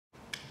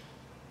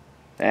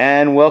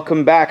And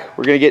welcome back.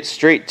 We're going to get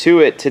straight to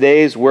it.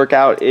 Today's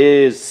workout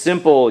is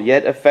simple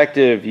yet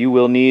effective. You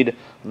will need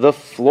the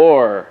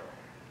floor.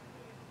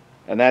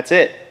 And that's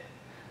it.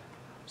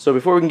 So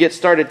before we can get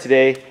started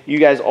today, you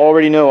guys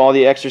already know all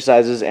the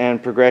exercises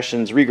and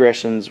progressions,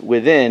 regressions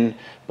within,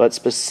 but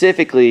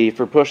specifically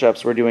for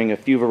push-ups, we're doing a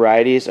few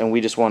varieties, and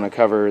we just want to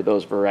cover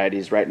those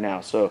varieties right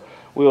now. So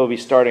we will be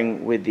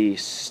starting with the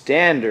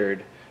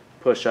standard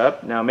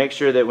push-up. Now make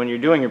sure that when you're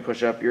doing your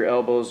push-up, your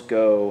elbows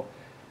go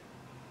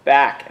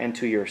back and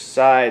to your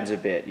sides a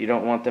bit. You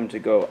don't want them to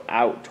go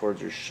out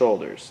towards your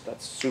shoulders.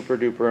 That's super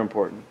duper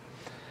important.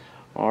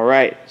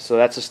 Alright, so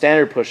that's a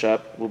standard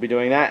push-up. We'll be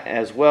doing that,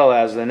 as well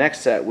as the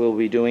next set we'll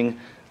be doing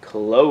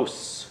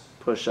close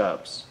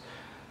push-ups.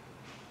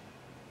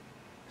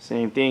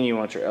 Same thing, you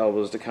want your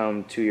elbows to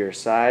come to your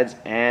sides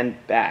and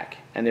back.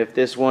 And if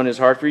this one is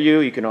hard for you,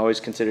 you can always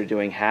consider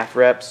doing half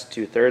reps,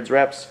 2/3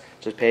 reps.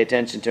 Just pay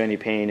attention to any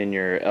pain in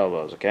your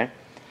elbows, okay?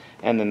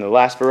 And then the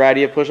last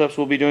variety of push-ups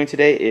we'll be doing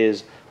today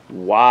is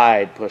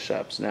wide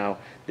push-ups. Now,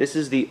 this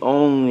is the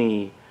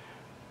only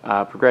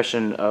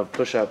progression of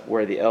push-up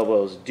where the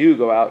elbows do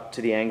go out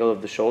to the angle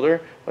of the shoulder,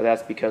 but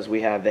that's because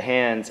we have the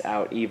hands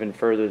out even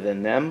further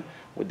than them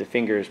with the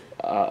fingers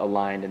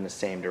aligned in the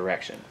same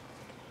direction.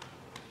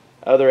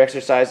 Other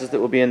exercises that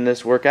will be in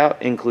this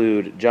workout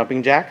include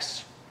jumping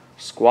jacks,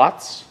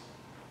 squats,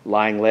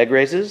 lying leg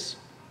raises,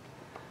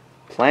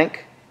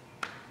 plank,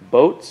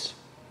 boats,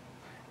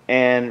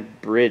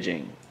 and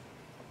bridging,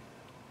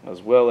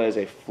 as well as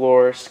a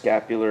floor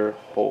scapular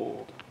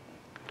hold.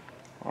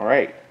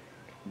 Alright,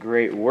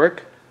 great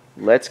work.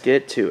 Let's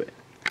get to it.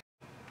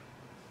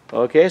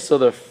 Okay, so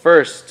the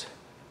first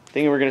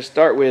thing we're going to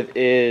start with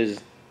is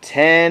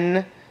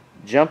 10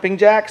 jumping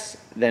jacks,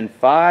 then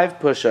 5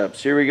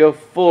 push-ups. Here we go,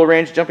 full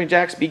range jumping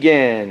jacks,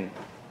 begin.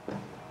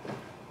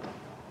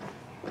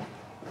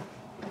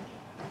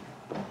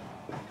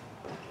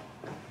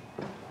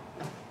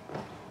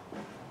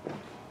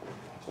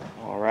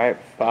 Alright,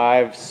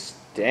 5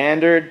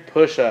 standard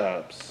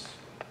push-ups.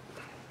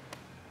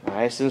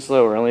 Nice and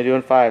slow. We're only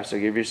doing 5, so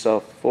give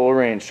yourself full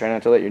range. Try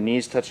not to let your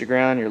knees touch the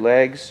ground, your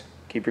legs.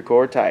 Keep your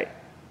core tight.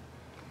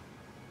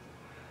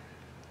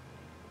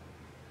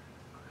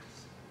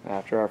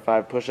 After our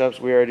 5 push-ups,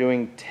 we are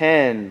doing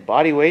 10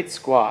 body weight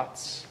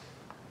squats.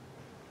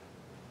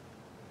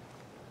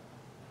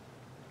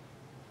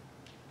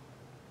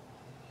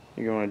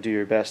 You're going to do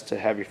your best to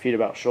have your feet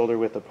about shoulder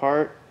width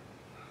apart.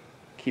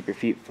 Keep your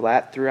feet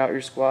flat throughout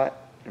your squat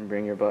and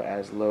bring your butt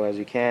as low as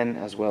you can,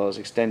 as well as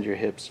extend your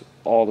hips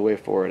all the way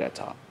forward at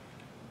top.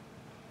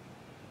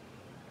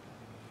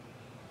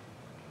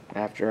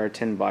 After our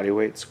 10 body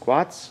weight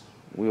squats,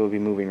 we will be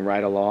moving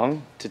right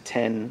along to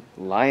 10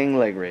 lying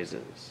leg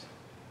raises.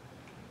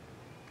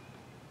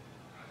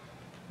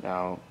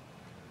 Now,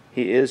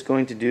 he is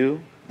going to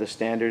do the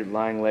standard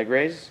lying leg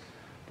raise,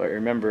 but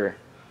remember,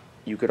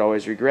 you could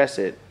always regress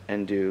it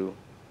and do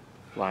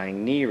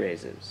lying knee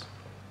raises.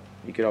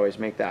 You could always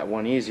make that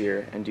one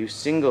easier and do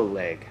single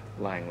leg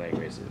lying leg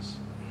raises.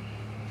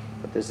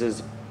 But this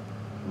is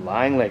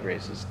lying leg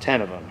raises,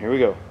 10 of them. Here we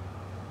go.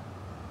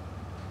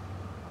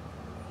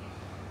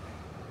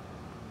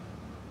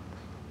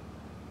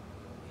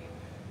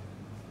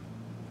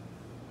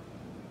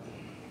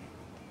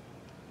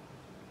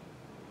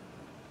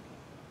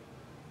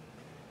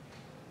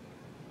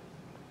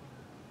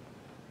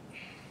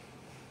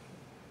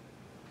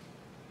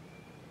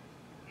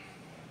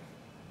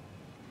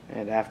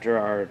 And after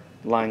our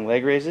lying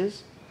leg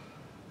raises,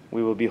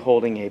 we will be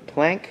holding a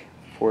plank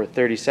for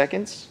 30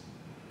 seconds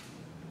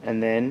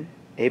and then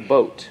a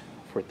boat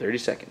for 30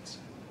 seconds.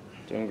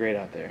 Doing great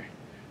out there.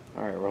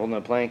 Alright, we're holding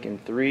a plank in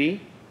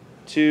 3,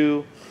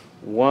 2,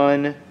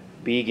 1,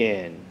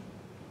 begin.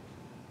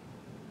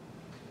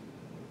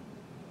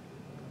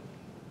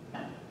 A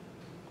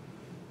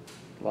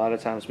lot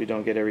of times we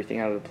don't get everything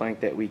out of the plank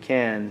that we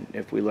can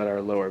if we let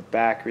our lower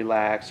back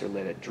relax or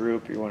let it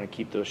droop. You want to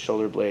keep those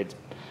shoulder blades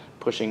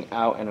pushing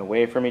out and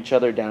away from each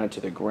other down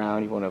into the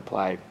ground. You want to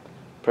apply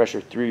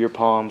pressure through your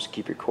palms,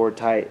 keep your core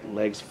tight,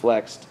 legs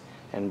flexed,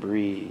 and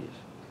breathe.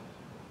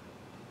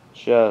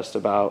 Just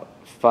about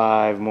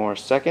 5 more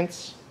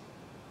seconds.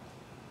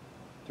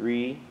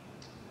 3,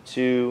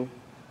 2,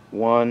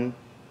 1,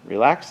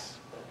 relax.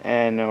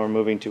 And now we're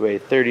moving to a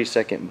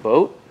 30-second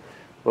boat.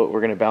 But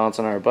we're going to balance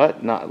on our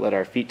butt, not let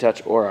our feet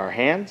touch or our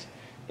hands.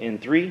 In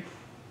 3,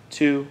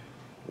 2,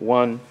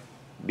 1,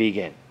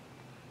 begin.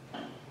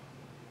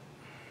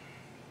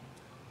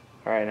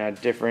 Alright, now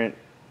different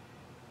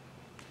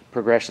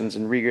progressions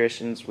and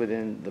regressions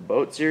within the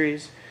boat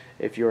series.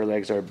 If your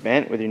legs are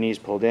bent with your knees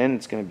pulled in,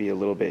 it's going to be a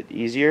little bit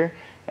easier.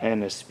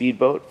 And a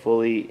speedboat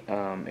fully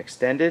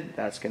extended,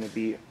 that's going to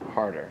be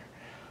harder.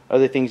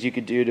 Other things you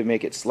could do to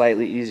make it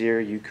slightly easier,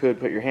 you could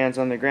put your hands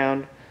on the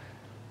ground.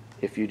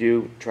 If you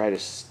do, try to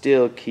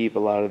still keep a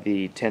lot of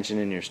the tension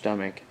in your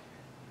stomach.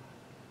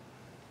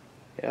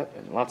 Yep,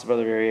 and lots of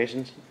other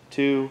variations.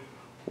 2,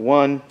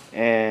 1,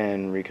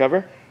 and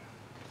recover.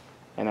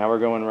 And now we're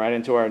going right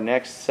into our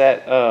next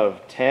set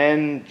of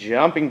 10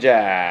 jumping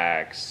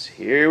jacks.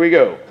 Here we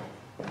go.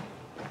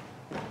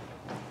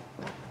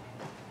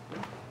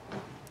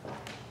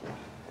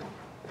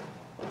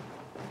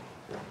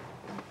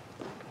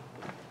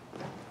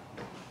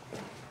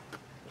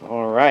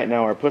 right,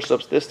 now our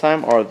push-ups this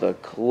time are the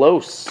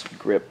close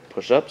grip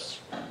push-ups.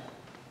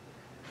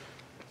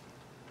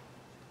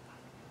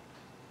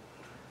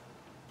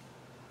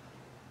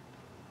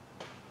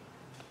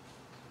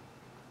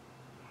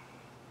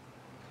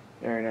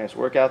 Very nice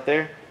workout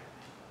there.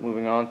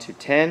 Moving on to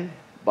 10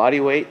 body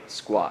weight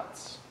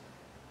squats.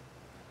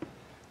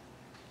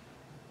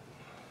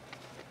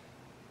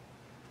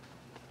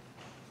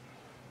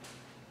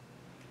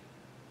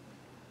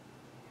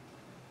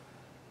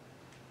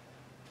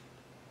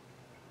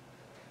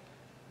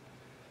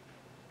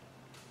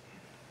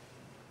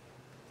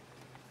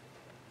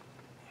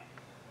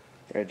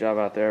 Great job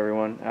out there,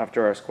 everyone.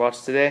 After our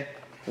squats today,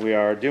 we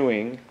are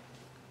doing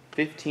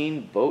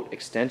 15 boat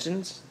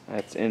extensions.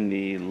 That's in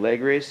the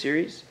leg raise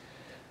series.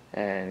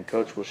 And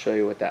Coach will show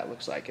you what that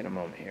looks like in a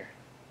moment here.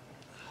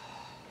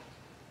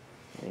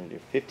 We're going to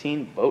do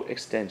 15 boat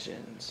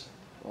extensions.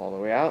 All the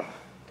way out,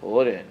 pull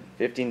it in.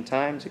 15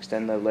 times,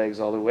 extend the legs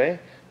all the way.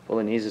 Pull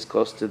the knees as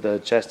close to the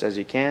chest as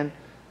you can,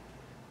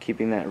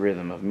 keeping that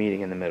rhythm of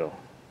meeting in the middle.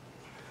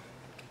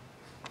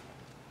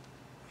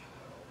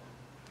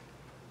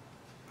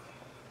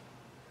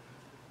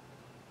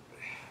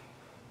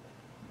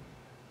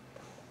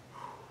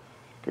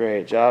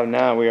 Great job.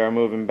 Now we are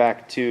moving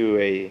back to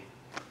a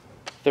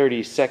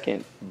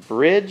 30-second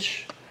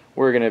bridge.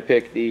 We're going to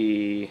pick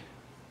the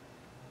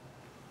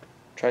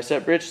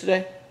tricep bridge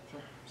today.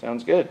 Sure.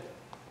 Sounds good.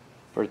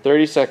 For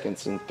 30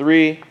 seconds in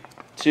 3,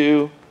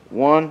 2,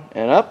 1,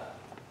 and up.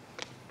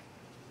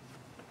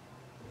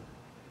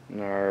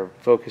 And our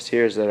focus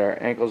here is that our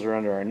ankles are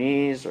under our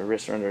knees, our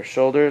wrists are under our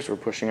shoulders. We're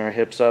pushing our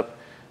hips up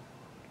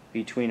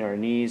between our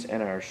knees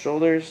and our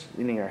shoulders,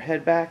 leaning our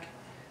head back,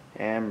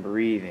 and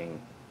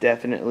breathing.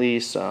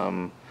 Definitely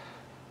some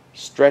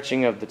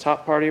stretching of the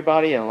top part of your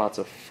body and lots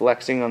of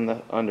flexing on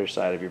the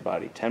underside of your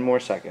body. 10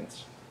 more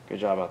seconds. Good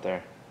job out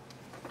there.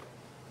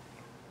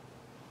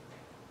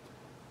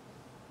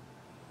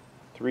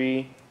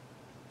 3,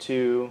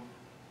 2,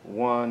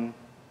 1,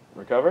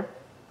 recover.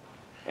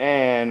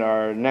 And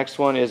our next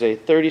one is a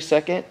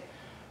 30-second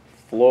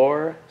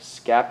floor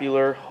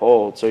scapular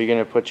hold. So you're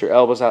going to put your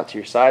elbows out to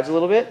your sides a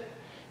little bit.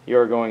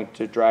 You're going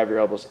to drive your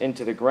elbows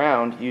into the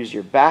ground, use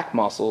your back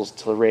muscles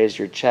to raise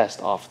your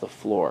chest off the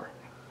floor.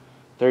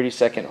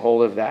 30-second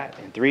hold of that.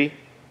 In 3,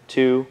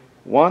 2,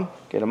 1,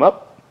 get them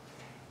up.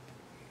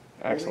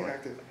 Excellent.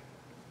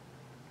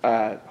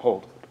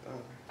 Hold.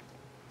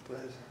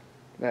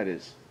 That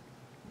is.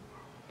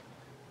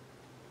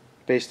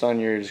 Based on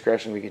your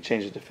discretion, we can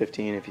change it to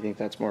 15 if you think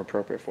that's more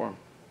appropriate for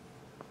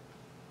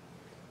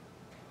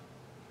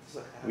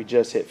them. We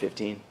just hit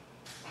 15.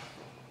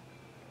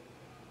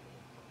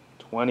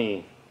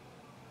 20.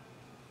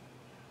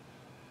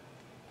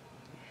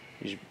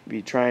 You should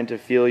be trying to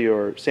feel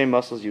your same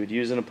muscles you would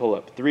use in a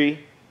pull-up. 3,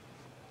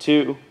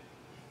 2,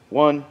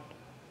 1,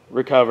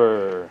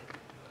 recover.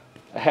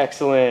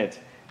 Excellent.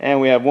 And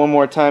we have one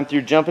more time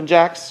through jumping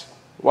jacks,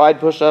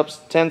 wide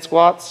push-ups, 10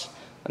 squats,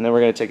 and then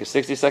we're going to take a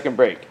 60-second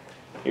break.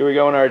 Here we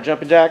go in our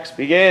jumping jacks.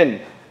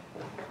 Begin.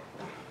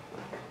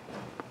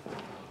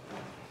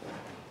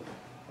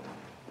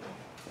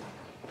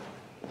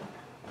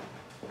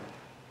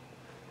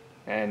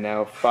 And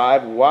now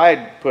 5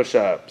 wide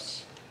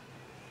push-ups.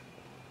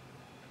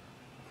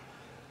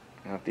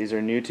 Now if these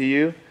are new to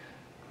you, you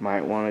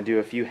might want to do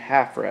a few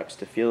half reps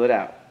to feel it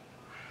out.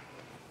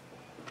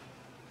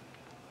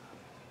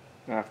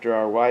 After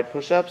our wide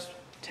push-ups,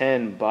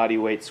 10 body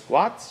weight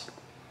squats.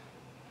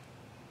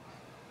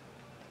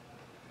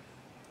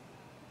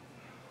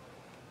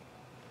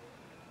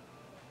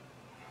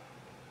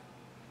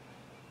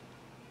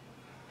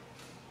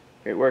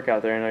 Great work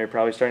out there. I know you're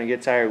probably starting to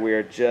get tired. We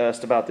are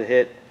just about to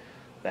hit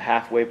the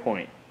halfway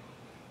point.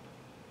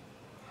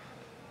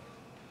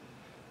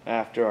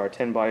 After our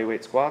 10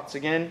 bodyweight squats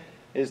again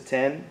is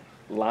 10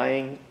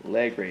 lying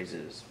leg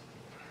raises.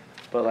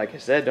 But like I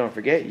said, don't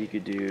forget you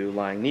could do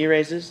lying knee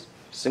raises,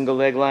 single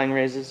leg lying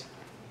raises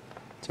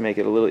to make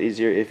it a little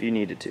easier if you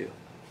needed to.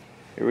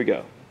 Here we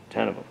go,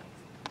 10 of them.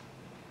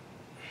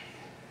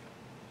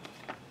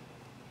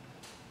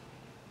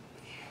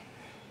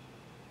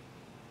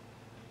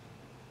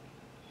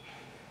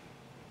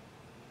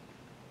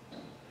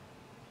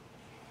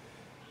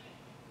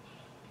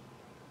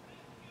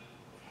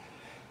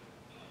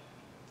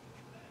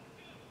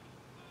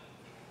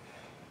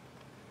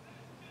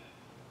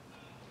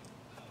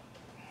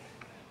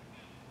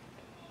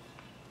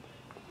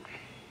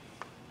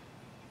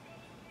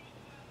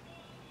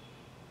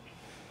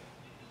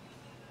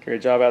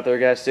 Great job out there,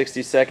 guys.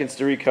 60 seconds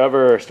to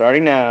recover.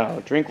 Starting now.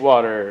 Drink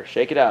water.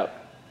 Shake it out.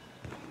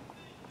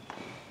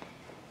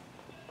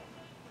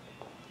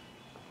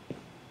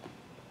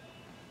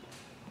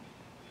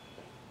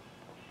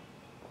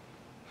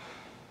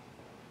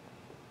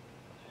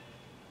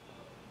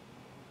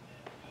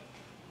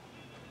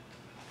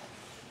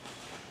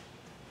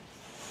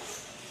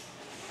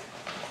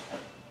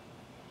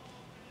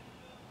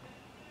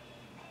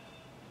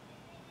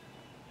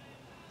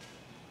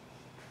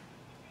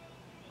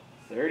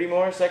 Thirty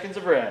more seconds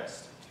of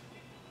rest.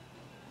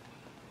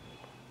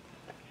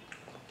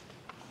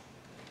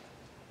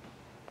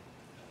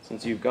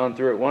 Since you've gone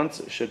through it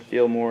once, it should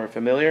feel more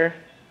familiar,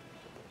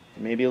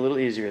 maybe a little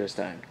easier this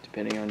time,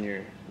 depending on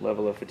your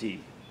level of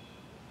fatigue.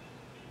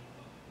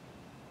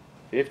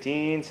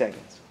 15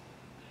 seconds.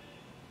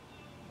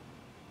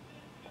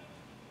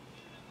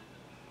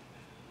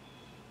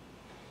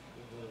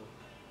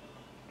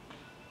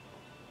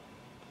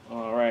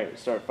 All right,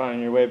 start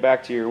finding your way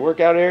back to your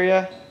workout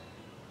area.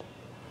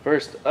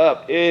 First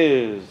up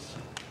is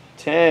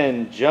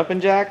 10 jumping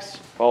jacks,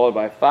 followed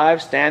by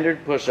 5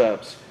 standard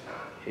push-ups.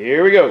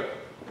 Here we go.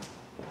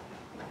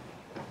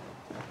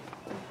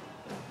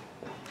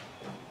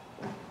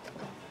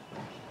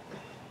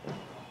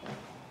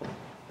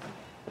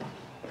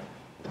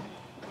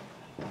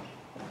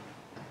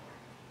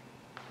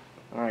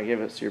 All right, give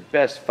us your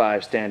best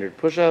 5 standard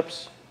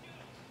push-ups.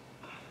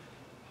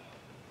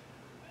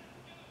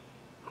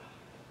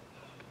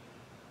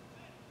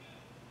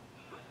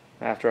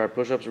 After our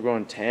push-ups, we're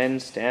going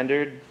 10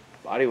 standard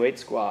bodyweight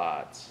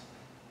squats.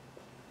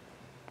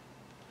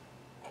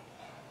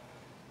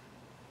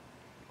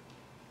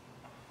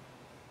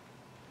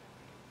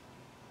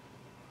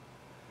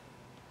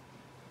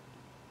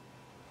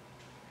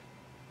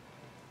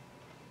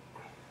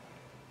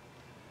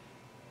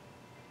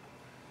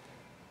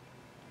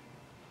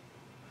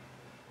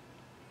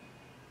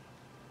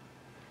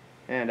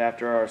 And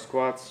after our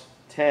squats,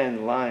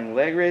 10 lying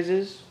leg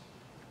raises,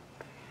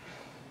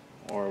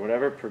 or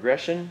whatever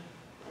progression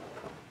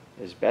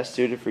is best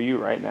suited for you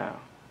right now.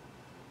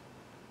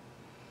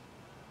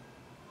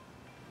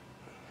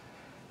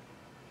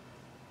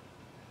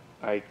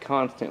 I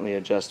constantly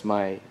adjust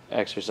my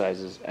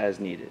exercises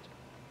as needed.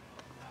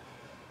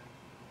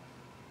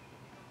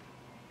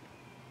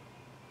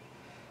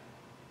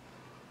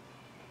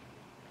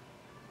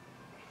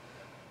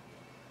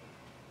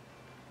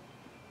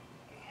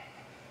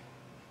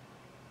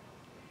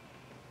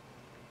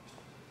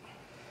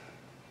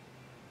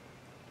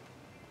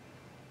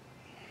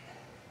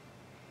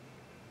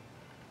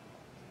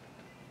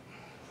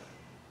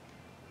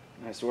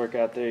 Nice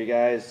workout there, you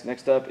guys.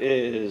 Next up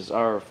is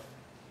our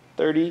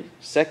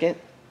 30-second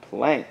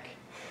plank.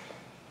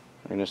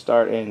 We're going to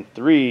start in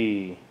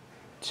 3,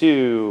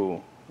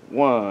 2,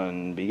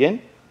 1,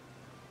 begin.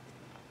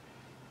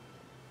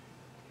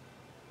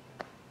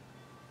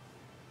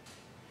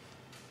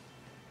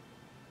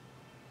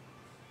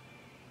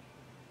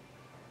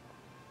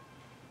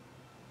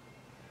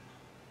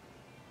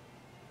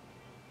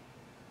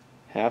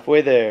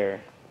 Halfway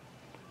there.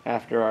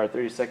 After our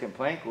 30-second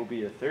plank will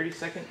be a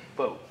 30-second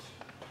boat.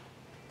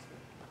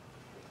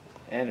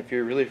 And if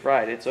you're really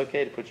fried, it's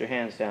okay to put your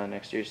hands down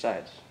next to your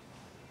sides.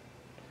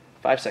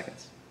 5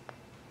 seconds.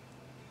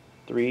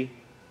 3,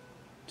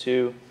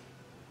 2,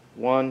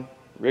 1,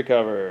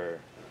 recover.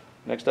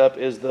 Next up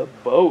is the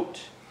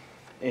boat.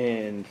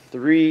 In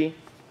 3,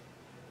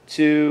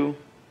 2,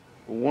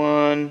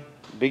 1,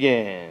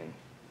 begin.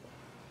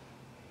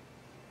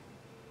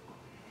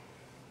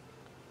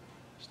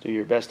 Just do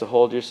your best to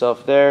hold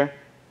yourself there.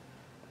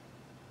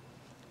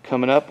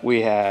 Coming up,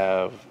 we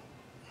have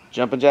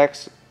jumping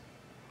jacks,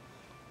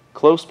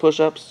 close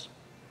push-ups,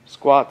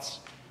 squats,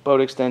 boat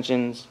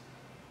extensions,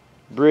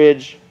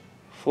 bridge,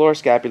 floor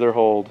scapular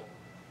hold,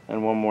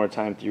 and one more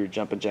time through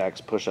jumping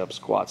jacks, push-ups,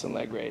 squats, and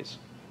leg raise.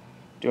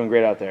 Doing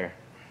great out there.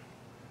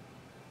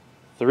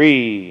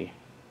 3,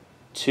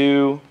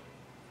 2,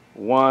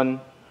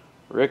 1,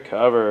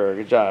 recover.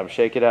 Good job.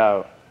 Shake it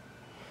out.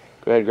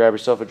 Go ahead and grab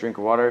yourself a drink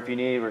of water if you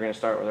need. We're going to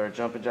start with our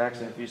jumping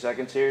jacks in a few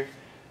seconds here.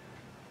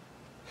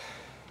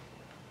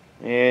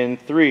 In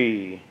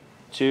 3,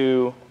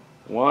 2,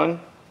 1,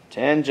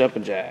 10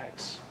 jumping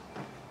jacks.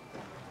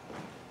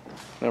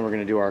 Then we're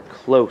going to do our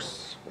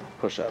close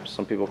push-ups.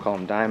 Some people call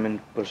them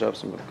diamond push-ups,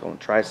 some people call them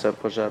tricep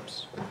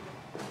push-ups.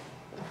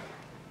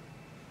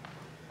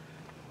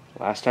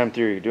 Last time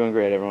through, you're doing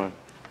great, everyone.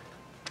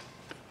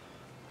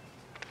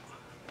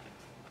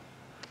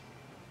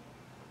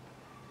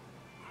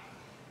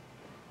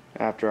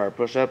 After our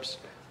push-ups,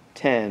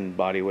 10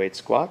 body weight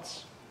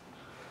squats.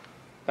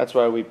 That's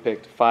why we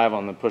picked 5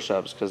 on the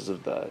push-ups, because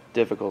of the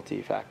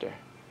difficulty factor.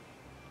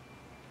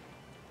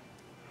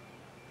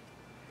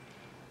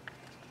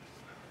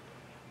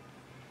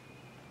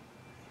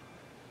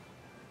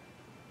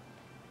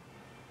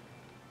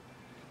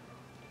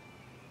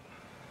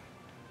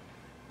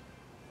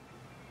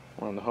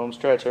 We're on the home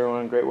stretch,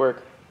 everyone. Great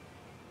work.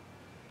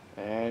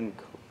 And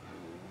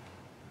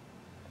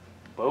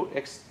boat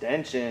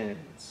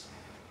extensions.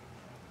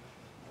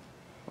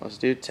 Let's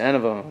do 10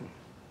 of them.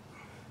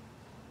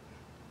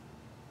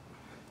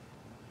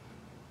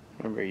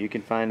 Remember, you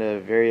can find a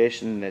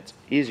variation that's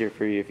easier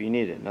for you if you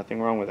need it.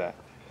 Nothing wrong with that.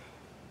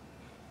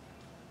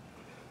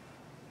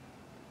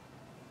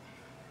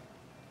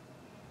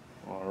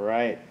 All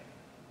right.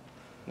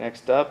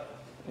 Next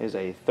up is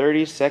a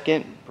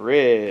 30-second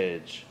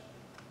bridge.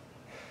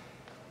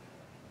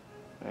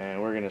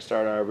 And we're going to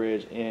start our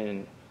bridge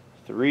in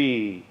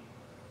 3,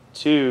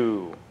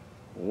 2,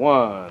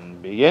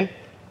 1, begin.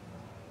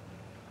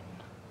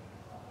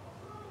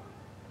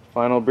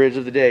 Final bridge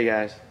of the day,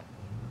 guys.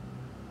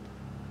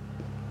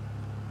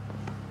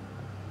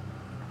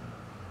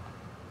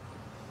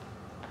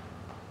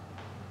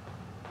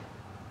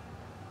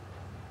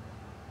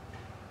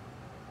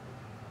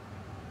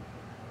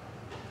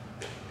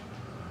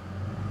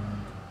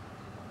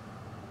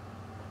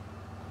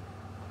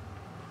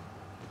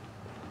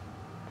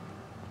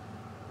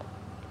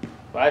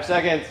 5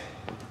 seconds.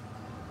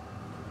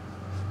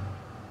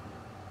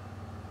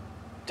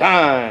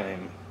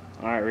 Time.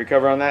 All right,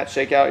 recover on that.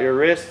 Shake out your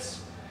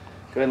wrists.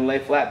 Go ahead and lay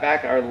flat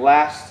back. Our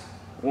last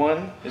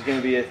one is going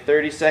to be a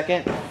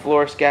 30-second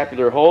floor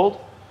scapular hold.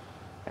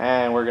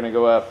 And we're going to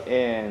go up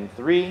in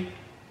 3,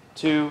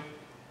 2,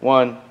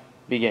 1,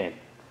 begin.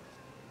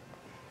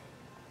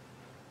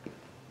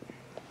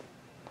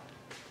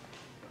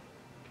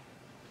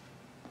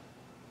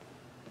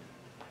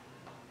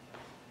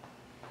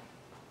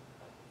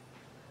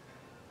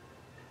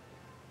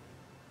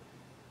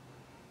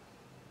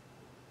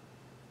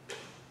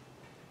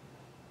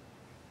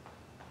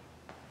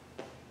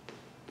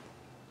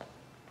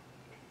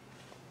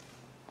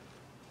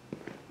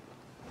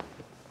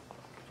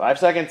 Five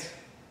seconds.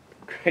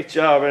 Great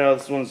job. I know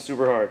this one's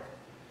super hard.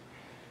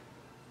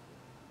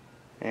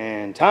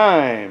 And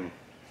time.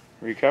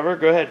 Recover.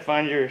 Go ahead,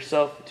 find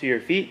yourself to your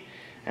feet.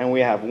 And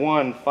we have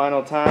one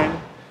final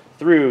time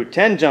through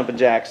 10 jumping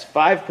jacks,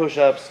 5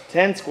 push-ups,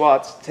 10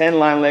 squats, 10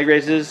 lying leg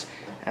raises,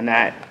 and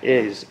that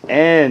is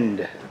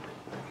end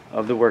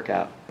of the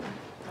workout.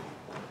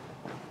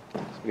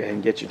 So go ahead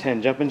and get your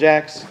 10 jumping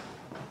jacks.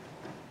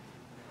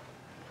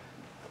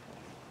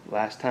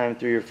 Last time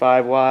through your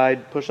 5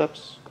 wide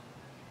push-ups.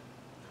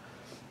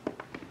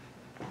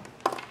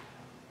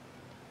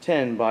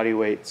 10 body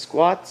weight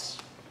squats.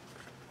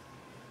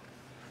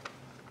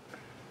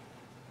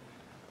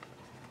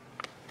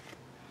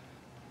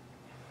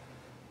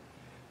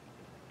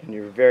 And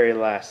your very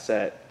last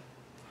set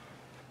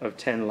of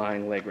 10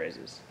 lying leg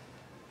raises.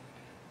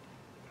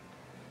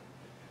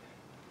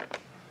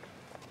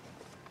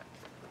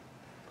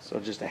 So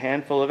just a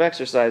handful of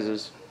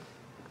exercises.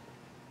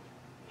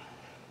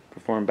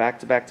 Perform back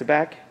to back to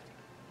back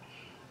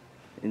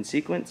in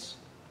sequence,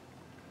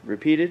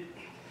 repeated.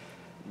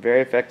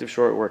 Very effective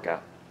short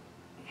workout.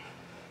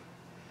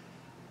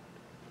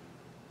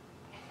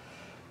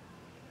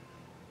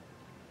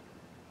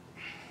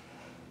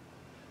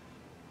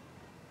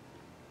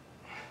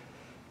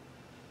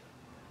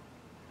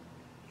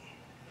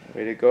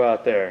 Way to go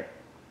out there.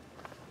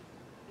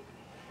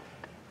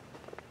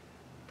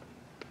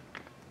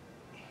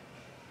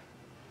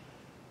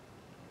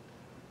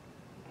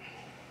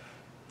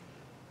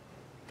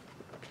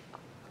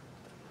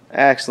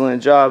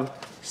 Excellent job.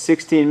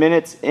 16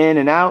 minutes in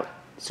and out.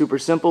 Super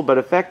simple but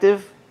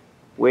effective.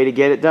 Way to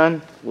get it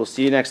done. We'll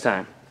see you next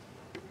time.